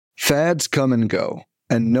Fads come and go,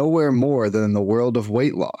 and nowhere more than in the world of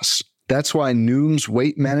weight loss. That's why Noom's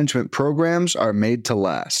weight management programs are made to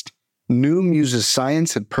last. Noom uses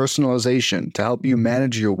science and personalization to help you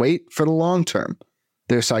manage your weight for the long term.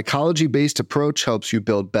 Their psychology-based approach helps you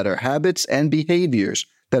build better habits and behaviors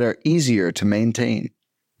that are easier to maintain.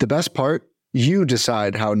 The best part? You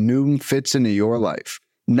decide how Noom fits into your life,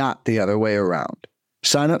 not the other way around.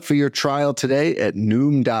 Sign up for your trial today at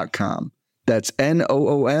Noom.com. That's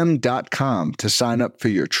Noom.com to sign up for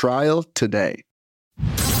your trial today.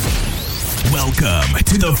 Welcome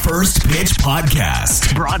to the First Pitch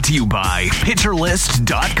Podcast, brought to you by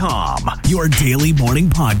PitcherList.com, your daily morning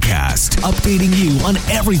podcast, updating you on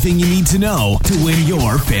everything you need to know to win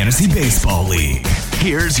your fantasy baseball league.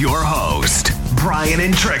 Here's your host, Brian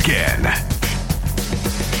Entrekin.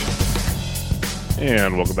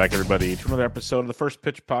 And welcome back, everybody, to another episode of the First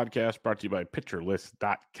Pitch Podcast, brought to you by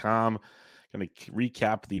PitcherList.com. Going to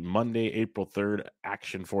recap the Monday, April 3rd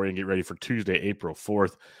action for you and get ready for Tuesday, April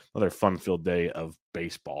 4th. Another fun-filled day of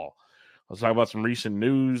baseball. Let's talk about some recent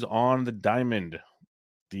news on the diamond.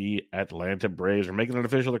 The Atlanta Braves are making it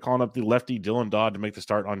official. They're calling up the lefty Dylan Dodd to make the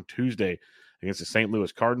start on Tuesday against the St.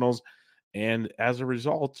 Louis Cardinals. And as a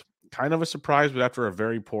result, kind of a surprise, but after a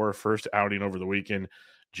very poor first outing over the weekend,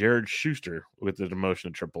 Jared Schuster with the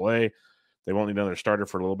demotion to AAA. They won't need another starter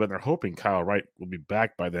for a little bit. They're hoping Kyle Wright will be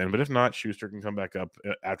back by then. But if not, Schuster can come back up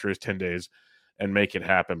after his 10 days and make it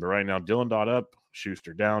happen. But right now, Dylan Dodd up,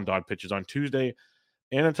 Schuster down. Dodd pitches on Tuesday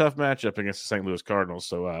in a tough matchup against the St. Louis Cardinals.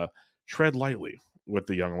 So tread lightly with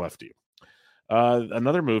the young lefty.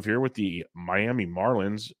 Another move here with the Miami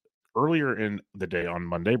Marlins. Earlier in the day on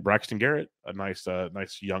Monday, Braxton Garrett, a nice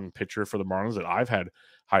young pitcher for the Marlins that I've had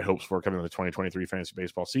high hopes for coming into the 2023 fantasy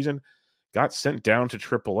baseball season, got sent down to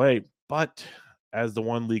AAA. But as the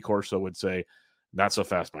one Lee Corso would say, not so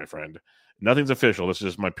fast, my friend. Nothing's official. This is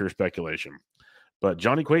just my pure speculation. But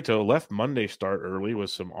Johnny Cueto left Monday start early with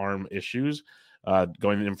some arm issues,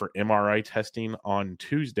 going in for MRI testing on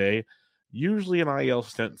Tuesday. Usually an IL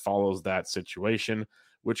stint follows that situation,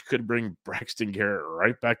 which could bring Braxton Garrett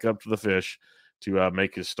right back up to the fish to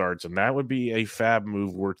make his starts. And that would be a fab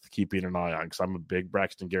move worth keeping an eye on because I'm a big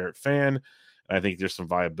Braxton Garrett fan. And I think there's some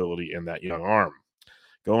viability in that young arm.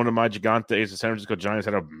 Going to my Gigantes, the San Francisco Giants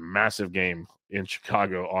had a massive game in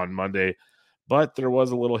Chicago on Monday, but there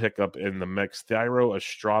was a little hiccup in the mix. Thairo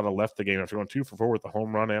Estrada left the game after going 2 for 4 with a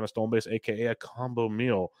home run and a stolen base, a.k.a. a combo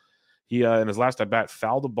meal. He, in his last at-bat,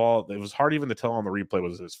 fouled the ball. It was hard even to tell on the replay.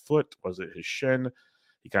 Was it his foot? Was it his shin?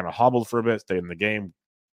 He kind of hobbled for a bit, stayed in the game,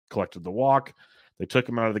 collected the walk. They took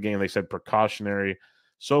him out of the game. They said precautionary.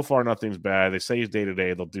 So far, nothing's bad. They say he's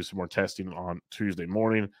day-to-day. They'll do some more testing on Tuesday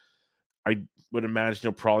morning. I would imagine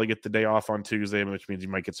you'll probably get the day off on Tuesday, which means you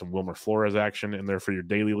might get some Wilmer Flores action in there for your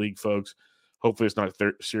daily league folks. Hopefully it's not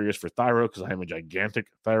serious for Thairo because I am a gigantic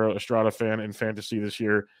Thairo Estrada fan in fantasy this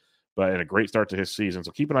year, but in a great start to his season.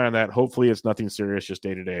 So keep an eye on that. Hopefully it's nothing serious, just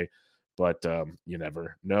day-to-day, but you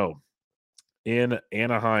never know. In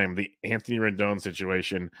Anaheim, the Anthony Rendon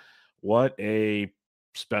situation, what a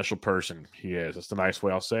special person he is. That's the nice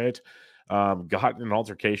way I'll say it. Got in an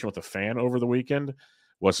altercation with a fan over the weekend.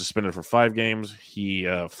 Was suspended for 5 games. He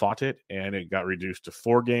fought it, and it got reduced to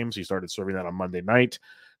 4 games. He started serving that on Monday night.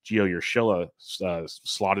 Gio Urshela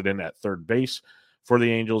slotted in at third base for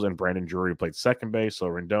the Angels, and Brandon Drury played second base. So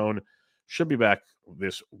Rendon should be back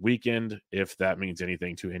this weekend, if that means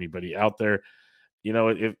anything to anybody out there. You know,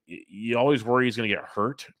 if you always worry he's going to get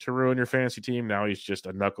hurt to ruin your fantasy team. Now he's just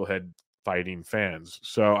a knucklehead fighting fans.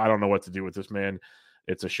 So I don't know what to do with this man.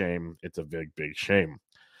 It's a shame. It's a big, big shame.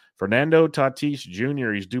 Fernando Tatis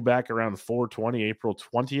Jr., he's due back around 420, April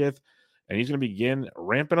 20th, and he's going to begin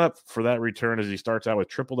ramping up for that return as he starts out with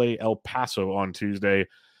AAA El Paso on Tuesday,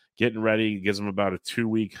 getting ready, gives him about a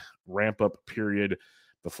 2-week ramp-up period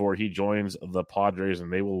before he joins the Padres,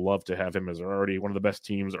 and they will love to have him as they're already one of the best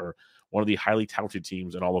teams or one of the highly touted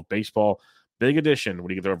teams in all of baseball. Big addition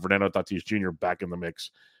when you get Fernando Tatis Jr. back in the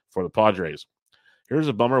mix for the Padres. Here's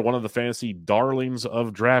a bummer. One of the fantasy darlings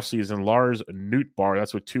of draft season, Lars Nootbaar.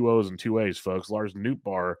 That's with 2 O's and 2 A's, folks. Lars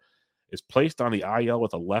Nootbaar is placed on the IL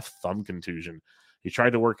with a left thumb contusion. He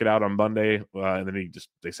tried to work it out on Monday, and then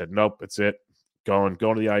they said, nope, it's it. Going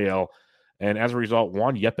to the IL. And as a result,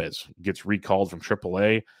 Juan Yepez gets recalled from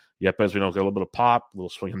AAA. Yepez, we know, got a little bit of pop, a little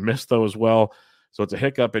swing and miss, though, as well. So it's a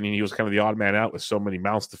hiccup, and he was kind of the odd man out with so many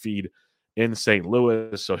mouths to feed in St.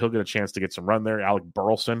 Louis, so he'll get a chance to get some run there. Alec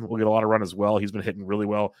Burleson will get a lot of run as well. He's been hitting really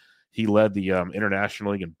well. He led the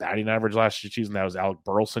International League in batting average last season. That was Alec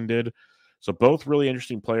Burleson did. So both really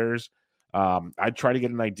interesting players. I'd try to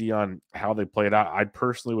get an idea on how they play it out. I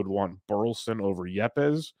personally would want Burleson over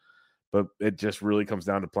Yepez, but it just really comes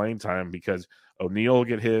down to playing time because O'Neill will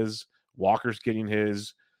get his, Walker's getting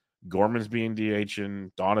his, Gorman's being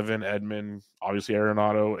DHing, Donovan, Edman, obviously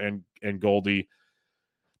Arenado, and Goldie.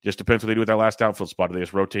 Just depends what they do with that last outfield spot. Do they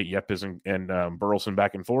just rotate Yepes and Burleson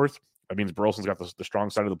back and forth? That means Burleson's got the strong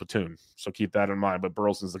side of the platoon, so keep that in mind. But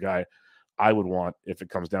Burleson's the guy I would want if it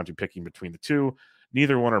comes down to picking between the two.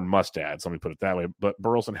 Neither one are must-adds, let me put it that way. But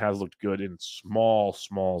Burleson has looked good in small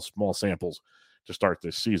samples to start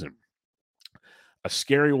this season. A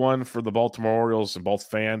scary one for the Baltimore Orioles and both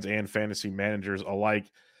fans and fantasy managers alike.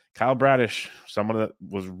 Kyle Bradish, someone that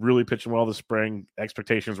was really pitching well this spring.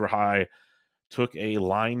 Expectations were high. Took a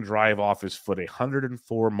line drive off his foot,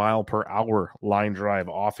 104-mile-per-hour line drive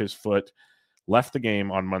off his foot. Left the game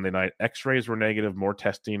on Monday night. X-rays were negative. More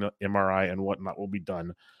testing, MRI, and whatnot will be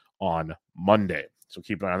done on Monday. So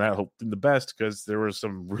keep an eye on that. Hoping the best because there was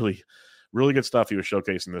some really, really good stuff he was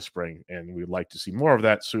showcasing this spring, and we'd like to see more of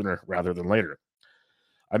that sooner rather than later.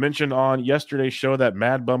 I mentioned on yesterday's show that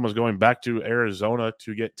Mad Bum was going back to Arizona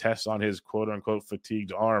to get tests on his quote-unquote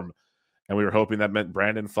fatigued arm. And we were hoping that meant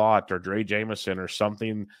Brandon Pfaadt or Dre Jameson or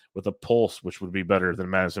something with a pulse, which would be better than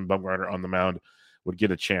Madison Bumgarner on the mound, would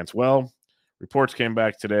get a chance. Well, reports came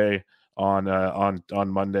back today on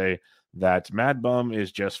Monday that Mad Bum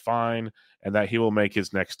is just fine and that he will make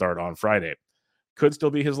his next start on Friday. Could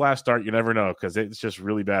still be his last start. You never know because it's just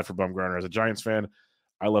really bad for Bumgarner. As a Giants fan,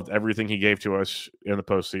 I loved everything he gave to us in the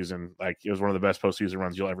postseason. Like, it was one of the best postseason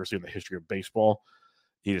runs you'll ever see in the history of baseball.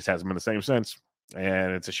 He just hasn't been the same since.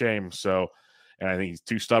 And it's a shame. So, and I think he's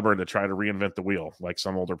too stubborn to try to reinvent the wheel like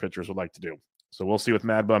some older pitchers would like to do. So we'll see with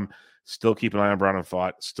Mad Bum. Still keep an eye on Brandon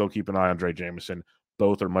Pfaadt. Still keep an eye on Dre Jameson.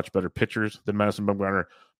 Both are much better pitchers than Madison Bumgarner.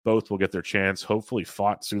 Both will get their chance. Hopefully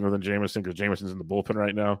Pfaadt sooner than Jameson because Jameson's in the bullpen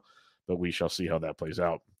right now. But we shall see how that plays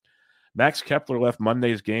out. Max Kepler left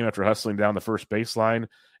Monday's game after hustling down the first baseline.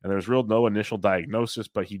 And there was no initial diagnosis,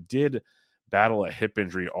 but he did battle a hip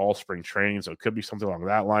injury all spring training. So it could be something along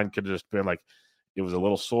that line. Could have just been like, it was a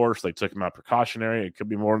little sore, so they took him out precautionary. It could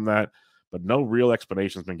be more than that, but no real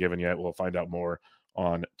explanation has been given yet. We'll find out more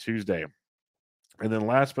on Tuesday. And then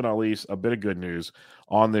last but not least, a bit of good news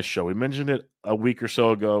on this show. We mentioned it a week or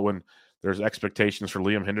so ago when there's expectations for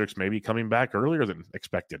Liam Hendriks maybe coming back earlier than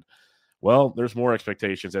expected. Well, there's more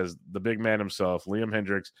expectations as the big man himself, Liam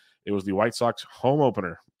Hendriks. It was the White Sox home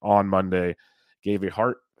opener on Monday, gave a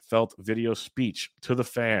heartfelt video speech to the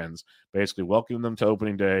fans, basically welcoming them to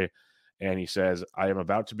opening day. And he says, I am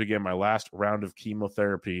about to begin my last round of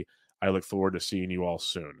chemotherapy. I look forward to seeing you all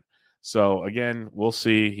soon. So, again, we'll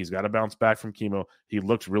see. He's got to bounce back from chemo. He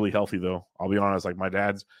looked really healthy, though. I'll be honest, like my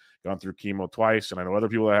dad's gone through chemo twice, and I know other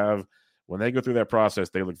people that have. When they go through that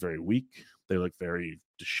process, they look very weak. They look very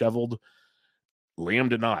disheveled. Liam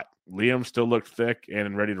did not. Liam still looked thick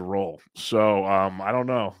and ready to roll. So, I don't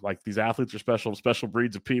know. Like, these athletes are special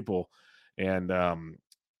breeds of people. And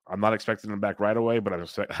I'm not expecting him back right away, but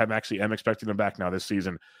I'm actually expecting him back now this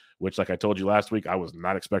season, which, like I told you last week, I was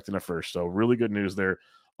not expecting at first. So really good news there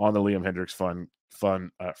on the Liam Hendriks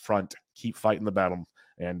front. Keep fighting the battle,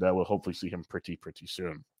 and we'll hopefully see him pretty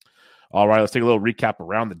soon. All right, let's take a little recap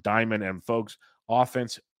around the diamond. And folks,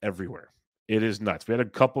 offense everywhere. It is nuts. We had a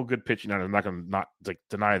couple good pitching. I'm not going to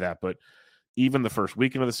deny that, but even the first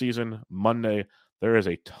weekend of the season, Monday, there is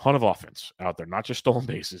a ton of offense out there, not just stolen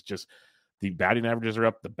bases, just the batting averages are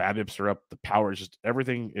up, the BABIPs are up, the power is just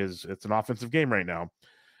everything it's an offensive game right now.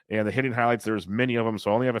 And the hitting highlights, there's many of them,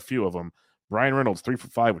 so I only have a few of them. Brian Reynolds, 3 for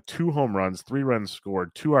 5 with 2 home runs, 3 runs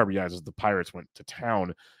scored, 2 RBIs as the Pirates went to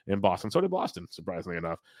town in Boston. So did Boston, surprisingly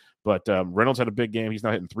enough. But Reynolds had a big game. He's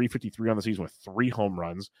now hitting 353 on the season with 3 home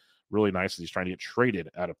runs. Really nice as he's trying to get traded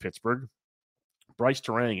out of Pittsburgh. Bryce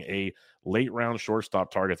Turang, a late-round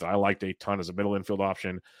shortstop target that I liked a ton as a middle infield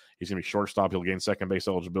option. He's going to be shortstop. He'll gain second base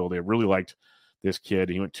eligibility. I really liked this kid.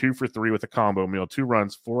 He went 2 for 3 with a combo meal, 2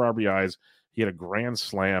 runs, 4 RBIs. He had a grand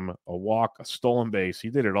slam, a walk, a stolen base. He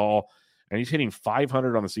did it all. And he's hitting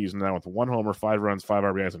 500 on the season now with 1 homer, 5 runs, 5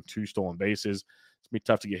 RBIs, and 2 stolen bases. It's going to be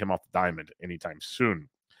tough to get him off the diamond anytime soon.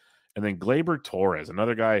 And then Gleyber Torres,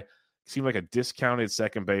 another guy, seemed like a discounted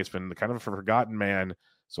second baseman, kind of a forgotten man.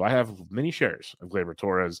 So I have many shares of Gleyber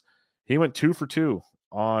Torres. He went 2 for 2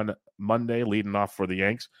 on Monday, leading off for the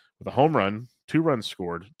Yanks with a home run, 2 runs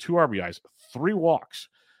scored, 2 RBIs, 3 walks.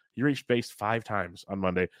 He reached base 5 times on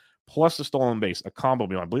Monday, plus a stolen base, a combo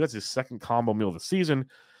meal. I believe that's his second combo meal of the season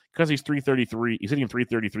because he's 333. He's hitting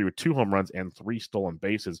 333 with 2 home runs and 3 stolen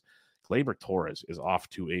bases. Gleyber Torres is off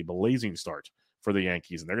to a blazing start for the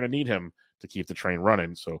Yankees, and they're going to need him to keep the train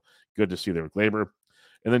running. So good to see there with Gleyber.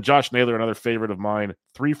 And then Josh Naylor, another favorite of mine,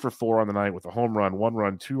 3 for 4 on the night with a home run, 1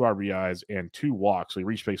 run, 2 RBIs, and 2 walks. So he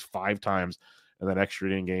reached base 5 times and then extra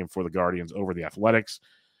inning game for the Guardians over the Athletics.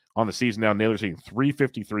 On the season now, Naylor's hitting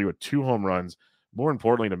 .353 with 2 home runs. More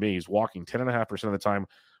importantly to me, he's walking 10.5% of the time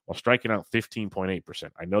while striking out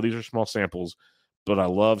 15.8%. I know these are small samples, but I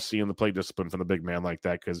love seeing the plate discipline from the big man like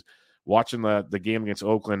that, because watching the game against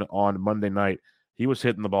Oakland on Monday night, he was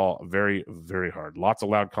hitting the ball very, very hard. Lots of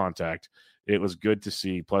loud contact. It was good to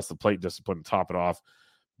see, plus the plate discipline to top it off.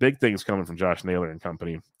 Big things coming from Josh Naylor and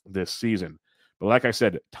company this season. But like I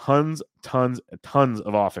said, tons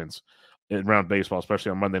of offense around baseball,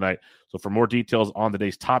 especially on Monday night. So for more details on the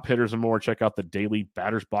day's top hitters and more, check out the daily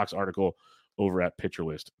Batters Box article over at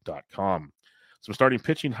PitcherList.com. Some starting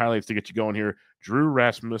pitching highlights to get you going here. Drew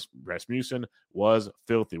Rasmussen was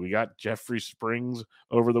filthy. We got Jeffrey Springs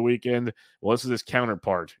over the weekend. Well, this is his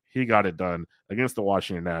counterpart. He got it done against the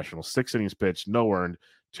Washington Nationals. 6 innings pitched, no earned,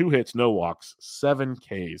 2 hits, no walks, 7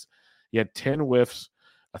 Ks. He had 10 whiffs,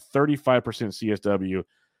 a 35% CSW,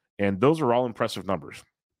 and those are all impressive numbers.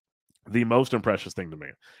 The most impressive thing to me,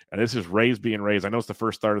 and this is Rays being Rays. I know it's the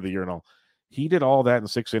first start of the year and all. He did all that in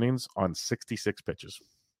 6 innings on 66 pitches.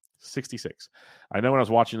 66. I know when I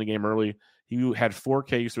was watching the game early, he had 4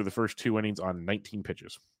 Ks through the first 2 innings on 19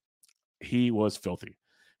 pitches. He was filthy.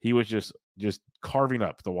 He was just carving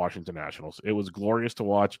up the Washington Nationals. It was glorious to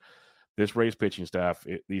watch. This Rays pitching staff,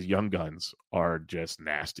 these young guns are just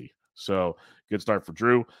nasty. So good start for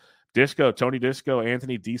Drew. Tony Disco,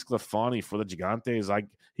 Anthony DeSclafani for the Gigantes.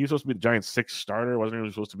 He was supposed to be the Giants' 6th starter. Wasn't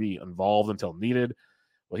even supposed to be involved until needed.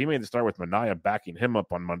 Well, he made the start with Minaya backing him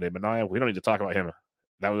up on Monday. Minaya, we don't need to talk about him.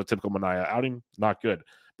 That was a typical Minaya outing. Not good.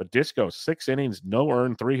 But Disco, 6 innings, no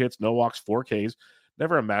earned, 3 hits, no walks, 4 Ks.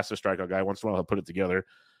 Never a massive strikeout guy. Once in a while, he'll put it together.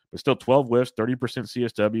 But still 12 whiffs, 30%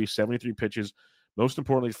 CSW, 73 pitches. Most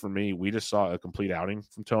importantly for me, we just saw a complete outing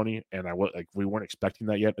from Tony, and we weren't expecting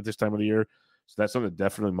that yet at this time of the year. So that's something to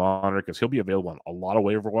definitely monitor, because he'll be available on a lot of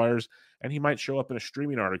waiver wires, and he might show up in a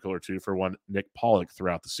streaming article or two for one Nick Pollock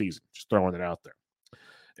throughout the season. Just throwing it out there.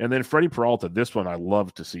 And then Freddie Peralta, this one I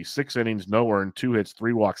love to see. 6 innings, no earned, 2 hits,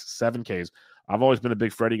 3 walks, 7 Ks. I've always been a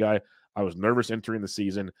big Freddie guy. I was nervous entering the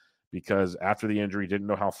season because after the injury, didn't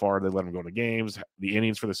know how far they let him go to games, the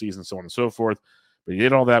innings for the season, so on and so forth. But he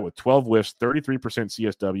did all that with 12 whiffs, 33%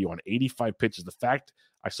 CSW on 85 pitches. The fact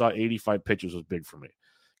I saw 85 pitches was big for me,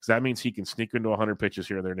 because that means he can sneak into 100 pitches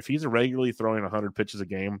here and there. And if he's regularly throwing 100 pitches a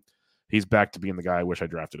game, he's back to being the guy I wish I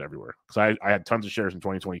drafted everywhere. Because I had tons of shares in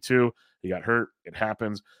 2022. He got hurt. It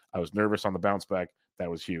happens. I was nervous on the bounce back.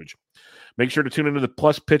 That was huge. Make sure to tune into the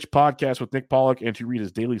Plus Pitch podcast with Nick Pollock and to read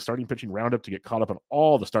his daily starting pitching roundup to get caught up on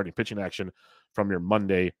all the starting pitching action from your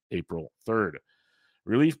Monday, April 3rd.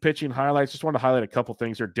 Relief pitching highlights. Just want to highlight a couple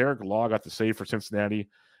things here. Derek Law got the save for Cincinnati.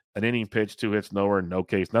 An inning pitch, 2 hits, no earned, no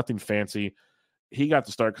Ks. Nothing fancy. He got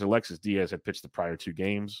the start because Alexis Diaz had pitched the prior 2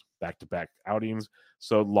 games, back-to-back outings.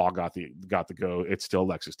 So Law got the go. It's still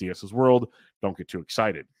Alexis Diaz's world. Don't get too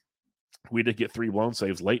excited. We did get 3 blown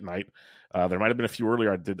saves late night. There might have been a few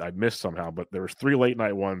earlier I missed somehow, but there was 3 late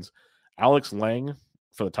night ones. Alex Lang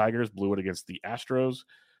for the Tigers blew it against the Astros.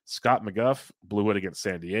 Scott McGuff blew it against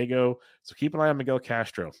San Diego. So keep an eye on Miguel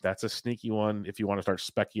Castro. That's a sneaky one if you want to start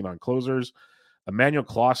specking on closers. Emmanuel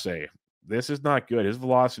Clase. This is not good. His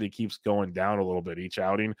velocity keeps going down a little bit each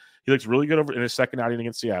outing. He looks really good over in his second outing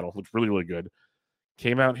against Seattle. Looks really, really good.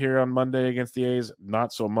 Came out here on Monday against the A's.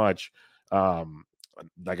 Not so much.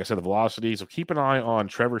 Like I said, the velocity. So keep an eye on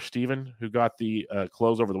Trevor Stephen, who got the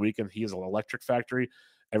close over the weekend. He is an electric factory.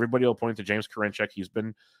 Everybody will point to James Karinchak. He's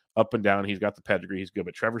been up and down. He's got the pedigree. He's good.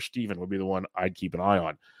 But Trevor Stephen would be the one I'd keep an eye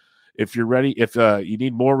on. If you're ready, if you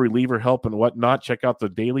need more reliever help and whatnot, check out the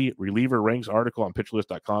daily reliever ranks article on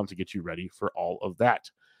PitcherList.com to get you ready for all of that.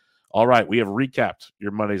 All right, we have recapped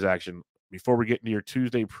your Monday's action. Before we get into your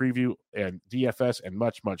Tuesday preview and DFS and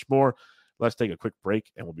much, much more, let's take a quick break,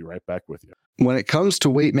 and we'll be right back with you. When it comes to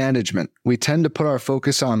weight management, we tend to put our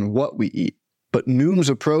focus on what we eat, but Noom's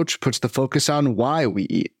approach puts the focus on why we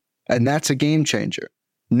eat, and that's a game changer.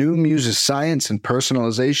 Noom uses science and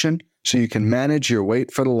personalization so you can manage your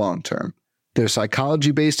weight for the long term. Their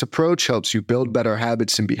psychology-based approach helps you build better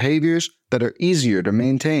habits and behaviors that are easier to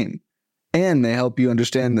maintain. And they help you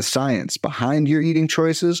understand the science behind your eating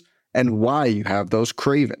choices and why you have those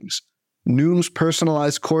cravings. Noom's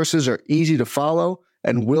personalized courses are easy to follow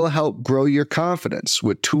and will help grow your confidence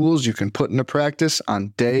with tools you can put into practice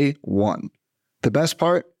on day one. The best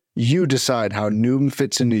part? You decide how Noom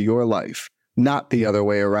fits into your life, not the other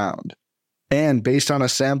way around. And based on a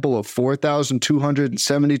sample of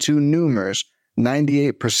 4,272 Noomers,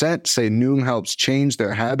 98% say Noom helps change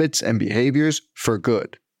their habits and behaviors for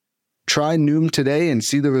good. Try Noom today and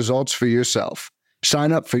see the results for yourself.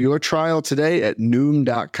 Sign up for your trial today at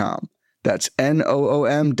Noom.com. That's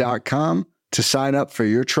Noom.com to sign up for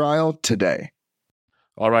your trial today.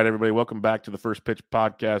 All right, everybody, welcome back to the First Pitch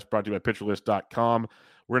Podcast, brought to you by PitcherList.com.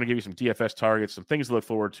 We're going to give you some DFS targets, some things to look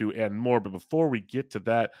forward to, and more. But before we get to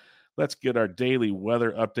that, let's get our daily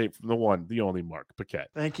weather update from the one, the only Mark Paquette.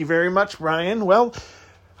 Thank you very much, Ryan. Well,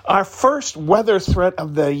 our first weather threat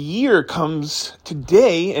of the year comes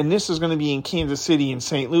today, and this is going to be in Kansas City and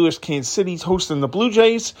St. Louis. Kansas City's hosting the Blue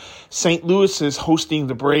Jays. St. Louis is hosting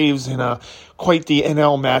the Braves in quite the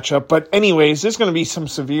NL matchup. But anyways, there's going to be some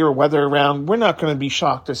severe weather around. We're not going to be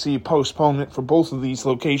shocked to see a postponement for both of these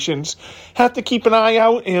locations. Have to keep an eye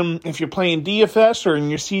out, and if you're playing DFS or in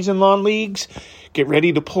your season-long leagues, get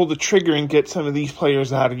ready to pull the trigger and get some of these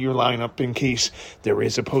players out of your lineup in case there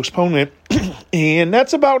is a postponement. And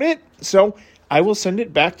that's about it. So I will send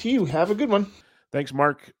it back to you. Have a good one. Thanks,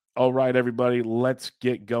 Mark. All right, everybody, let's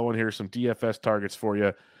get going here. Some DFS targets for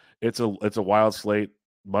you. It's a wild slate.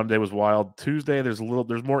 Monday was wild. Tuesday, there's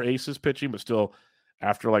more aces pitching, but still,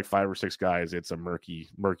 after like 5 or 6 guys, it's a murky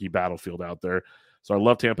battlefield out there. So I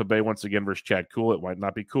love Tampa Bay once again versus Chad Kuhl. It might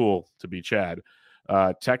not be cool to be Chad.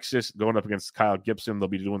 Texas going up against Kyle Gibson. They'll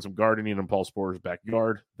be doing some gardening in Paul Sporer's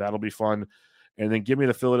backyard. That'll be fun. And then give me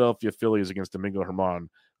the Philadelphia Phillies against Domingo Germán.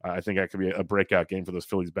 I think that could be a breakout game for those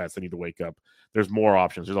Phillies bats. They need to wake up. There's more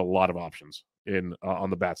options. There's a lot of options on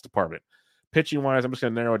the bats department. Pitching wise, I'm just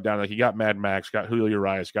going to narrow it down. Like you got Mad Max, got Julio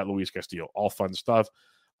Urias, got Luis Castillo. All fun stuff.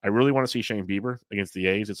 I really want to see Shane Bieber against the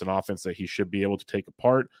A's. It's an offense that he should be able to take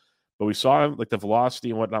apart. But we saw him, like the velocity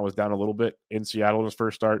and whatnot was down a little bit in Seattle in his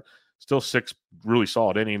first start. Still 6 really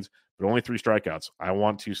solid innings, but only 3 strikeouts. I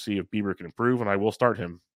want to see if Bieber can improve, and I will start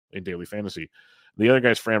him in daily fantasy. The other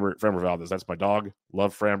guy's Framber Valdez. That's my dog.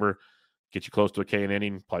 Love Framber. Get you close to a K an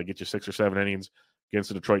inning. Probably get you 6 or 7 innings against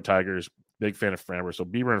the Detroit Tigers. Big fan of Framber. So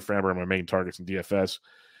Bieber and Framber are my main targets in DFS,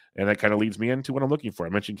 and that kind of leads me into what I'm looking for. I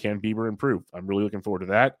mentioned, can Bieber improve? I'm really looking forward to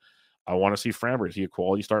that. I want to see Framber. Is he a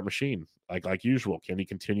quality start machine? Like usual. Can he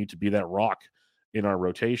continue to be that rock in our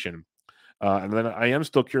rotation? And then I am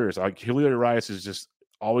still curious. Julio Urias is just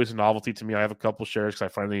always a novelty to me. I have a couple shares because I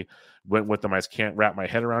finally went with them. I just can't wrap my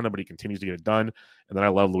head around him, but he continues to get it done. And then I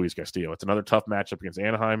love Luis Castillo. It's another tough matchup against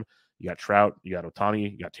Anaheim. You got Trout, you got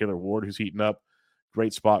Ohtani, you got Taylor Ward who's heating up.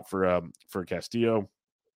 Great spot for Castillo.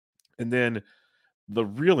 And then the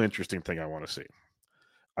real interesting thing I want to see.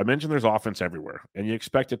 I mentioned there's offense everywhere, and you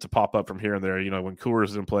expect it to pop up from here and there. You know, when Coors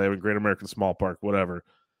is in play, when Great American Small Park, whatever.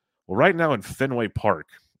 Well, right now in Fenway Park,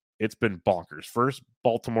 it's been bonkers. First,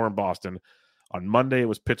 Baltimore and Boston. On Monday, it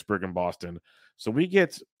was Pittsburgh and Boston. So we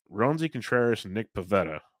get Roansy Contreras and Nick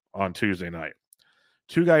Pivetta on Tuesday night.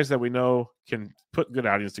 2 guys that we know can put good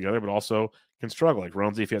outings together, but also can struggle. Like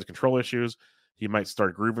Roansy, if he has control issues, he might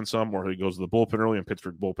start grooving some, or he goes to the bullpen early, and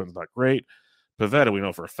Pittsburgh bullpen's not great. Pivetta, we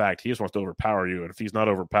know for a fact, he just wants to overpower you, and if he's not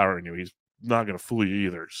overpowering you, he's not going to fool you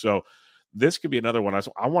either. So this could be another one.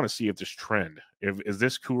 I want to see if this trend, is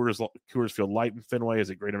this Coors Field Light in Fenway? Is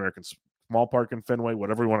it Great American Small Park in Fenway?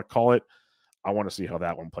 Whatever you want to call it, I want to see how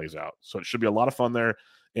that one plays out. So it should be a lot of fun there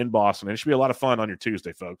in Boston, and it should be a lot of fun on your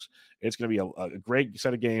Tuesday, folks. It's going to be a great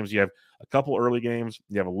set of games. You have a couple early games.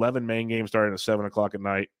 You have 11 main games starting at 7 o'clock at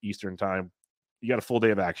night Eastern time. You got a full day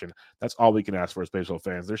of action. That's all we can ask for as baseball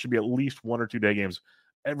fans. There should be at least 1 or 2 day games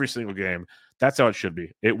every single game. That's how it should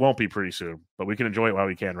be. It won't be pretty soon, but we can enjoy it while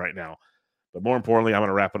we can right now. But more importantly, I'm going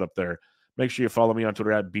to wrap it up there. Make sure you follow me on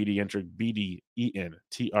Twitter at BDEntrek,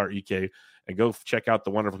 BDENTREK, and go check out the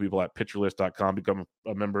wonderful people at PitcherList.com. Become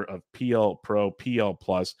a member of PL Pro, PL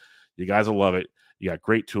Plus. You guys will love it. You got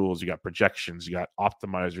great tools. You got projections. You got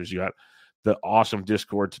optimizers. You got the awesome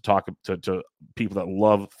Discord to talk to people that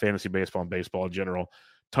love fantasy baseball and baseball in general.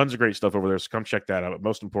 Tons of great stuff over there, so come check that out. But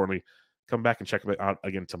most importantly, come back and check it out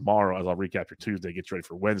again tomorrow as I'll recap your Tuesday, get you ready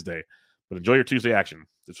for Wednesday. But enjoy your Tuesday action.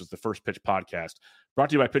 This was the First Pitch Podcast, brought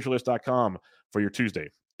to you by PitcherList.com for your Tuesday,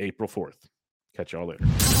 April 4th. Catch y'all later.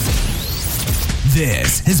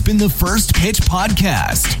 This has been the First Pitch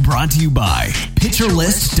Podcast, brought to you by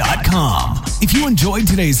PitcherList.com. If you enjoyed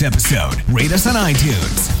today's episode, rate us on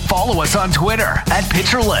iTunes, follow us on Twitter at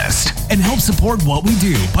PitcherList, and help support what we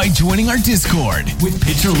do by joining our Discord with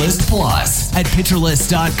PitcherList Plus at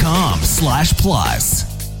PitcherList.com/plus.